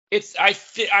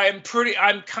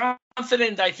 I'm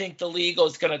confident. I think the league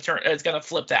is going to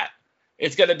flip that.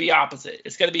 It's going to be opposite.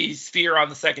 It's going to be Spear on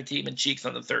the second team and Cheeks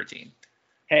on the third team.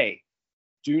 Hey,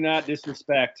 do not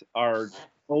disrespect our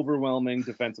overwhelming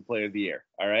defensive player of the year.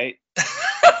 All right.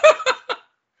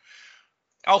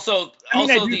 Also, and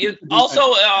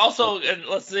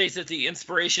let's face it, the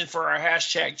inspiration for our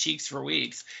hashtag Cheeks for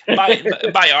Weeks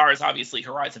by ours, obviously,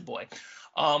 Horizon Boy.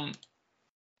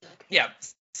 Yeah.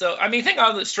 So I mean, think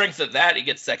on the strength of that, he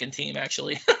gets second team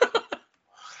actually.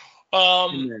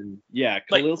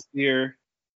 Khalil Spear,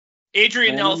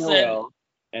 Adrian Nelson, Noel,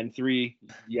 and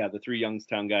the 3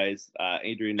 Youngstown guys,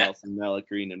 Adrian Nelson, Malik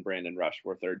Green, and Brandon Rush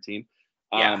were third team.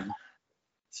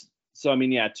 So I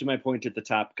mean, to my point at the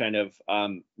top, kind of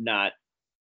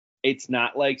it's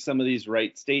not like some of these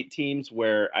Wright State teams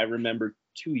where I remember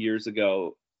 2 years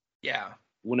ago,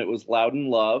 when it was Loudon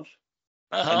Love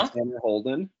and Tanner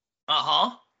Holden.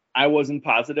 I wasn't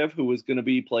positive who was going to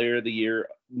be player of the year,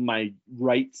 my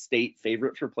Wright State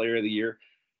favorite for player of the year,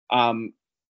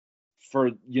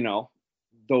 for,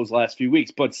 those last few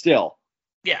weeks. But still,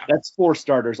 that's 4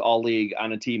 starters all league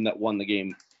on a team that won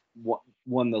the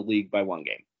league by 1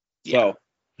 game. So,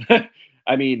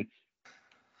 I mean,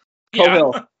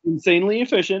 Cohill, insanely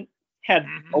efficient, had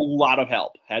a lot of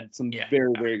help, had some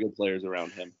very, very good players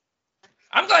around him.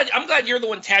 I'm glad you're the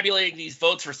one tabulating these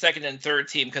votes for second and third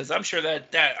team, because I'm sure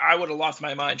that I would have lost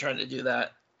my mind trying to do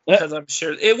that, because I'm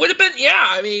sure it would have been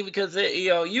because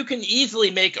you can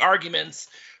easily make arguments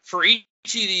for each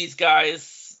of these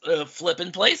guys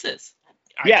flipping places.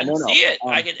 I can see it.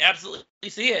 I can absolutely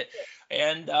see it,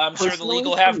 and I'm sure the league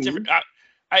will have different.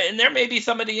 And there may be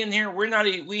somebody in here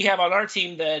we have on our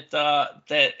team that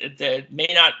may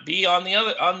not be on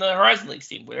the Horizon Leagues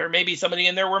team. There may be somebody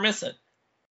in there we're missing.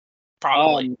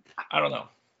 Probably. I don't know.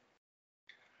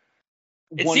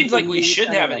 It seems like we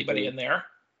shouldn't have anybody in there,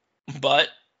 but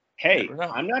hey,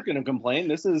 I'm not going to complain.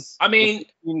 This is. I mean,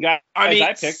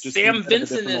 I picked. Sam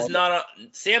Vincent is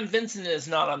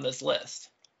not on this list.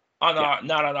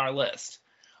 Not on our list.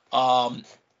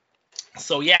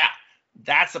 So yeah,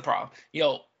 that's the problem.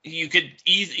 You could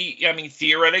easily. I mean,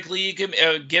 theoretically, you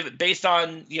could give it based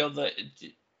on you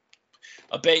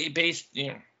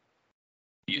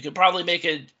could probably make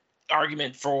an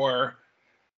argument for.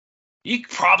 You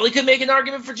probably could make an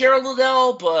argument for Gerald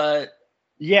Liddell, but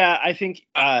I think,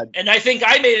 and I think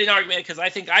I made an argument because I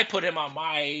think I put him on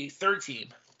my third team.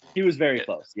 He was very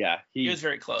close. Yeah, he was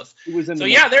very close. He was in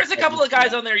there's a couple of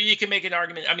guys on there you can make an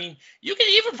argument. I mean, you can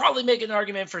even probably make an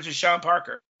argument for Deshaun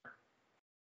Parker.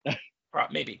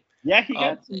 Maybe. Yeah, he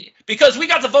got because we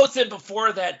got the votes in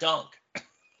before that dunk.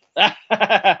 It's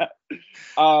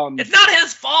not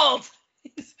his fault.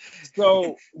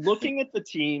 So looking at the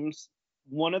teams,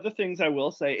 one of the things I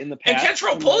will say in the past, and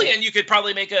Kentrell Pullian, you could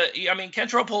probably make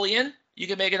Kentrell Pullian, you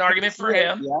could make an argument for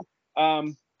him. Yeah.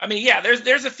 I mean,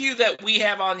 there's a few that we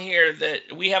have on here that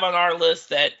we have on our list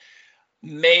that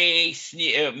may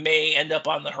end up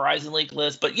on the Horizon League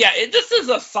list, but this is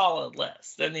a solid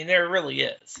list. I mean, there really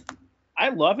is. I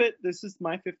love it. This is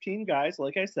my 15 guys.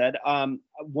 Like I said,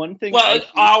 one thing. Well, it's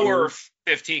our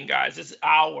 15 guys. It's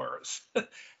ours.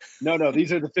 No.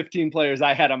 These are the 15 players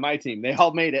I had on my team. They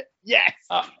all made it. Yes.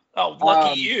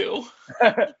 Lucky you.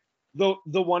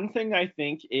 The one thing I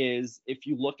think is if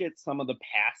you look at some of the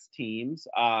past teams.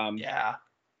 God,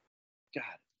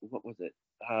 what was it?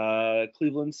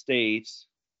 Cleveland State.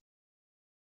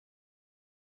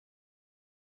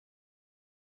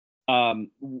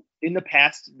 In the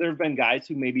past, there have been guys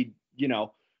who maybe,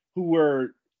 who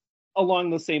were along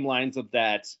the same lines of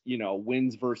that,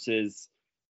 wins versus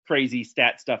crazy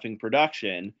stat stuffing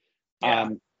production. Yeah.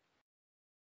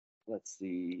 Let's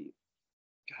see.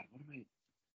 God, what am I?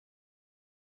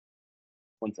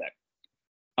 One sec.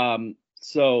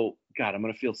 So, God, I'm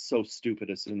going to feel so stupid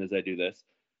as soon as I do this.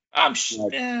 I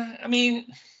mean,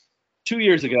 2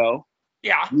 years ago,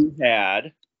 yeah, we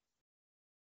had,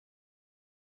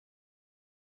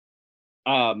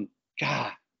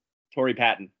 Torrey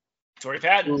Patton.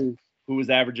 Who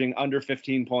was averaging under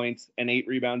 15 points and 8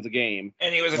 rebounds a game.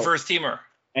 And he was a first teamer.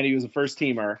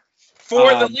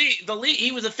 For the league,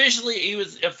 he was officially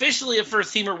a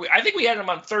first teamer. I think we had him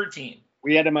on third team.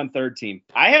 We had him on third team.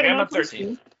 I had him on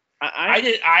 13. I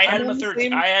had him a third.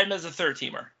 I had him as a third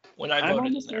teamer when I voted. I'm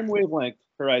on the same wavelength,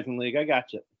 Horizon League. I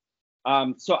got you.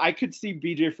 So I could see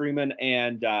BJ Freeman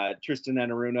and Tristan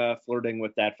Enaruna flirting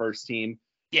with that first team.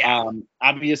 Yeah.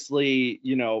 Obviously,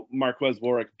 Marquez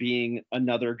Warwick being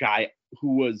another guy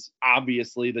who was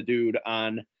obviously the dude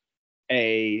on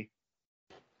a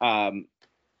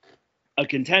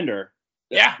contender.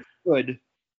 Yeah. Could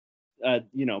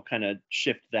kind of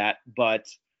shift that, but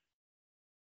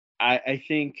I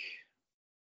think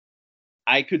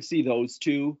I could see those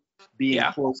two being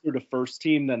closer to first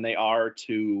team than they are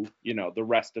to, the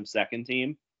rest of second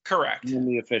team. Correct. When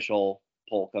the official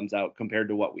poll comes out compared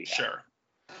to what we have. Sure.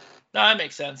 No, that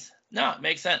makes sense. No, it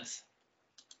makes sense.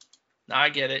 No, I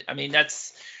get it. I mean,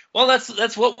 that's why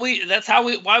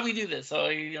we do this. So,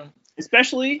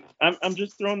 especially, I'm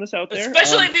just throwing this out there.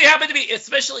 Especially if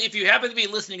you happen to be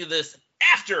listening to this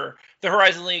after the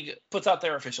Horizon League puts out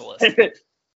their official list.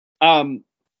 In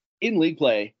league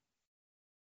play,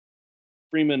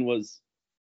 Freeman was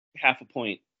half a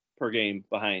point per game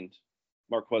behind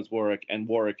Marquez Warwick, and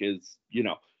Warwick is,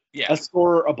 a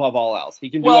scorer above all else. He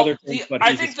can do other things, but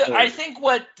I think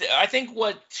what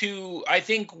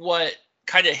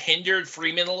kind of hindered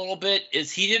Freeman a little bit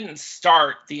is he didn't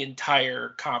start the entire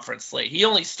conference slate. He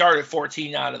only started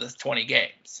 14 out of the 20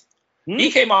 games. He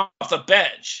came off the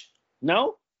bench.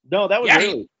 No, that was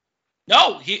early.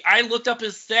 I looked up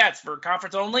his stats for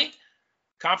conference only.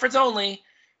 Conference only.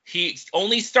 He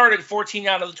only started 14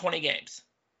 out of the 20 games.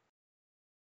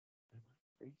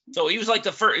 So he was like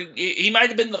the first. He might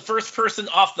have been the first person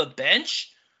off the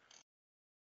bench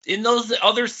in those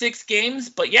other 6 games,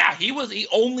 but yeah, he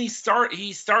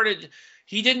started.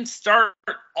 He didn't start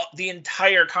the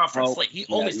entire conference slate. He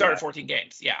only started 14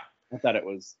 games. Yeah. I thought it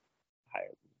was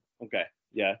higher. Okay.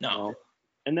 Yeah. No.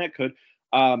 And that could.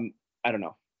 I don't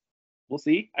know. We'll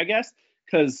see, I guess,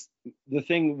 because the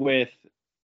thing with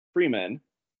Freeman,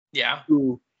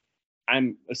 who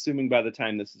I'm assuming by the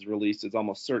time this is released is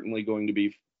almost certainly going to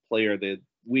be player of the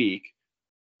week.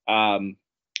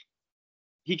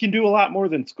 He can do a lot more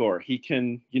than score. He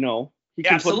can,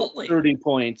 put up 30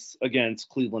 points against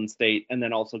Cleveland State and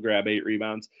then also grab 8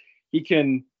 rebounds. He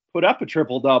can put up a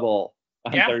triple double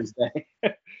on Thursday.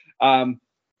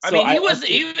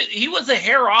 He was a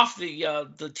hair off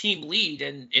the team lead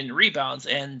in rebounds,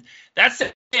 and that's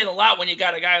saying a lot when you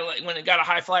got a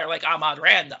high flyer like Ahmad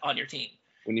Rand on your team.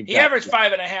 He averaged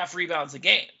 5.5 rebounds a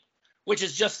game, which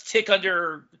is just tick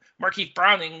under Markeith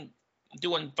Browning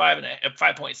doing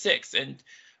 5.6, and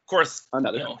of course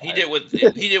he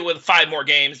did with 5 more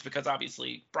games because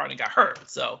obviously Browning got hurt.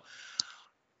 So,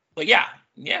 but yeah.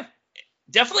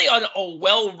 Definitely a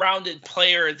well-rounded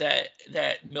player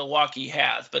that Milwaukee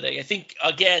has, but I think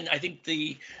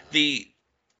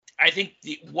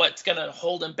what's going to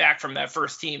hold him back from that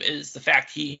first team is the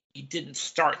fact he didn't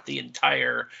start the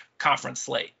entire conference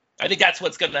slate. I think that's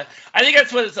what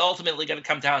it's ultimately going to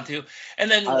come down to.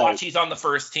 And then he's on the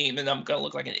first team, and I'm going to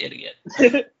look like an idiot.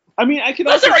 I mean, I can.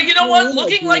 That's all right. You know what?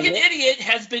 Looking like an idiot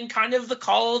has been kind of the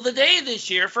call of the day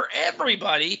this year for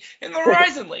everybody in the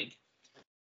Horizon League.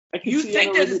 You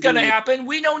think this is going to happen?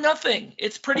 We know nothing.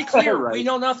 It's pretty clear. Right. We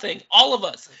know nothing. All of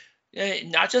us,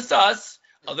 not just us,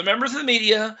 other members of the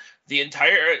media, the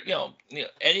entire,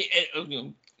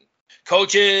 any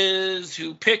coaches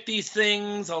who pick these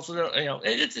things. Also,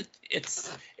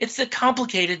 it's a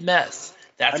complicated mess.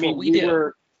 That's what we do. We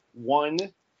were 1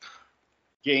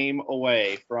 game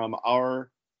away from our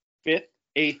 5th,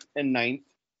 8th, and 9th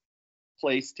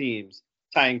place teams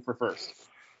tying for first.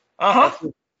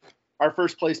 Our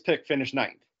first place pick finished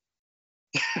 9th.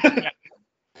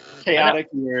 Chaotic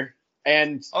year.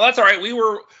 And that's all right. We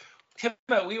were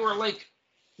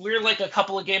like a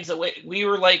couple of games away. We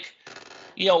were like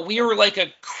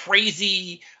a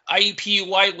crazy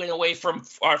IUPUI win away from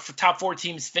our top 4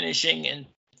 teams finishing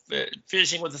with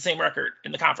the same record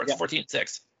in the conference,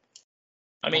 14-6.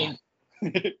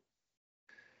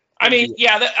 I mean,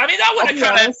 that would have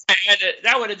kind of added.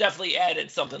 That would have definitely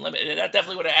added something. That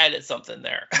definitely would have added something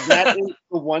there. That is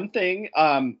the one thing.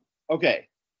 Okay,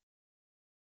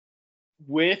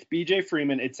 with BJ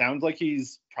Freeman, it sounds like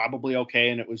he's probably okay,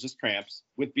 and it was just cramps.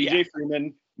 With BJ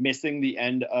Freeman missing the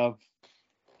end of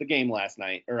the game last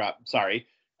night, or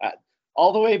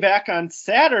all the way back on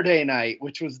Saturday night,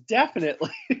 which was definitely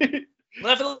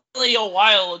a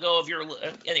while ago.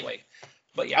 Anyway,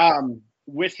 but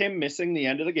with him missing the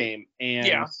end of the game,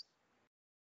 and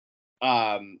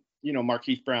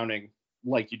Marquise Browning,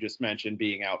 like you just mentioned,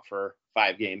 being out for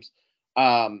 5 games,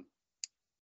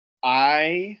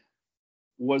 I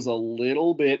was a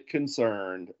little bit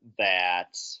concerned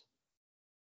that,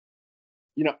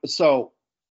 that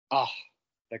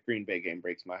Green Bay game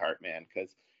breaks my heart, man, because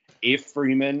if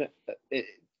Freeman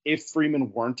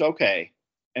weren't okay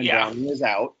and Browning is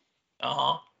out,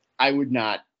 I would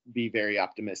not be very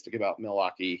optimistic about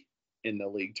Milwaukee in the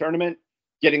league tournament.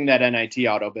 Getting that NIT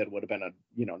auto bid would have been a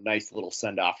nice little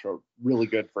send off for a really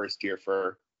good first year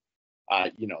for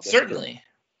certainly. Year.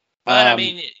 But I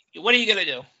mean, what are you gonna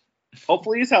do?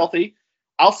 Hopefully he's healthy.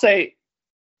 I'll say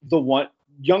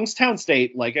Youngstown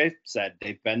State, like I said,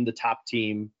 they've been the top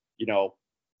team,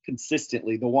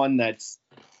 consistently, the one that's,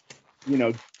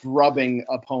 drubbing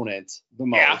opponents the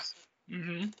most.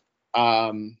 Yeah.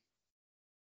 Mm-hmm.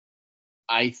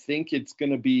 I think it's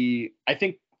going to be,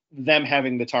 them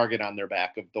having the target on their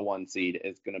back of the 1 seed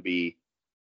is going to be,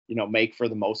 make for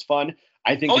the most fun.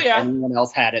 I think if anyone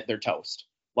else had it, they're toast.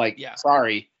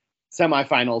 Sorry,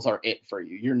 semifinals are it for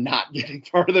you. You're not getting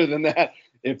farther than that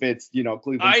if it's,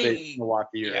 Cleveland State,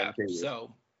 Milwaukee, or MKU.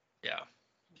 So.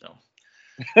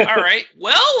 All right.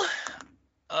 Well,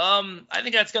 I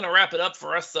think that's going to wrap it up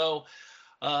for us. So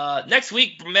next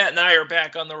week, Matt and I are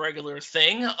back on the regular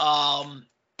thing.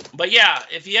 But yeah,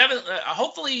 if you haven't,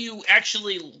 hopefully you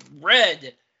actually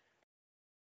read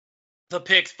the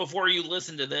picks before you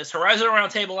listen to this.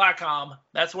 HorizonRoundtable.com.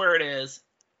 That's where it is.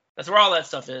 That's where all that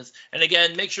stuff is. And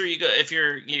again, make sure you go, if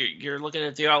you're looking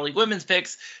at the All League women's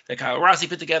picks that Kyle Rossi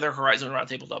put together,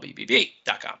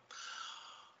 HorizonRoundtableWBB.com.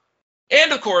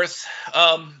 And of course,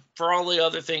 for all the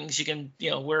other things, you can,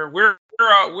 we're wherever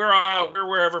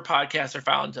podcasts are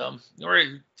found.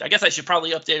 I guess I should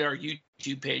probably update our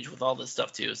YouTube page with all this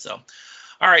stuff too. So,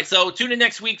 all right. So tune in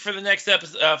next week for the next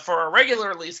episode, for a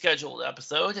regularly scheduled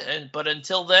episode. But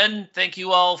until then, thank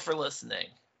you all for listening.